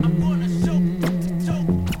I'm gonna show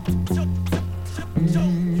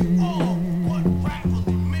you all what rap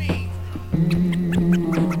really means.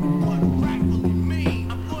 What rap really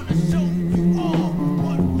means. I'm gonna show you all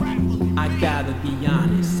what rap really means. I gotta be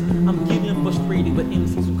honest, I'm getting frustrated with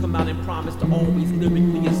MCs who come out and promise to always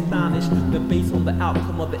lyrically astonish. But based on the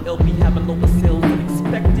outcome of the LP having lower sales than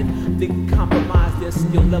expected, they compromise their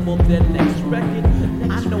skill level their next record.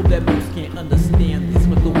 I know that most can't understand this,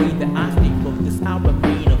 but the way that I stay focused, I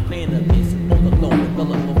remain a fan of this. On the low,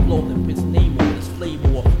 develop a flow than Prince Namor, the slave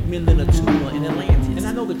war, Attuma in Atlantis. And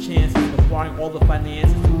I know the chances of acquiring all the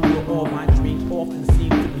finances to fill all my dreams often seem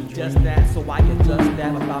to be just that. So I adjust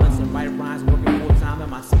that by balancing right rhymes, working full time in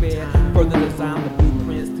my spare. Further design the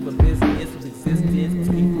blueprints to a business whose existence was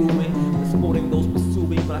congruent, supporting those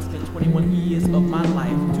pursuing what I spent 21 years of my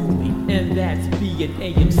life doing. And that's being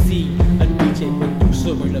AMC, a DJ,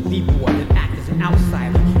 producer, and a b-boy that act as an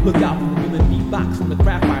outsider. Look out for the human beatbox and the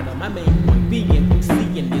graph writer. My main point being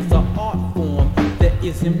MCIng is an art form that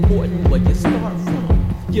is important where you start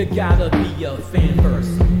from. You gotta be a fan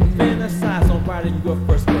first. Fantasize on writing your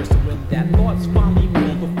first verse. When that thought's finally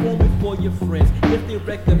born, perform before your friends. If they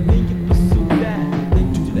recommend you pursue that,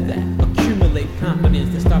 then do that. Accumulate confidence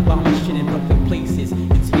and start bombing shit in public places.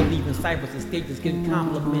 Until you're leaving ciphers and stages, getting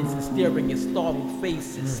compliments and staring at startled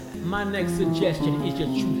faces. My next suggestion is your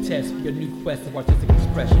true test for your new quest of artistic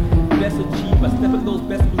expression. Best achieved by stepping those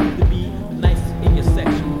best believed to be the nicest in your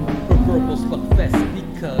section. Proverbial slugfest,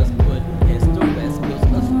 because put heads to rest feels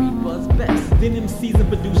us reapers best. Then MCs and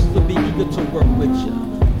producers will be eager to work with you.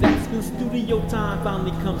 That's when studio time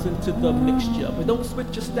finally comes into the mixture. But don't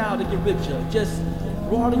switch your style to get richer. Just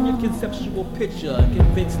broaden your conceptual picture and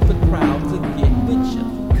convince the crowd to get with you.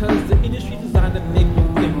 Cause the industry designed to make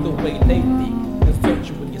you think the way they think. Insert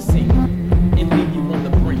you when you sing and leave you on the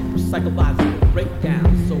brink. Psychological breakdown.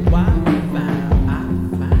 So I found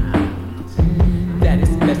that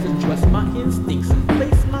it's best to trust my instincts and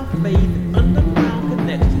place my faith in underground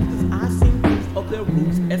connections. Cause I see roots of their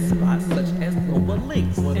roots at spots such as lower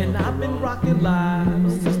links. And I've been rocking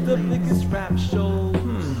live since the biggest rap show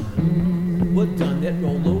were done at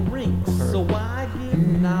roller rinks. So I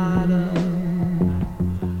give nada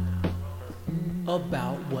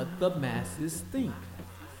about what the masses think.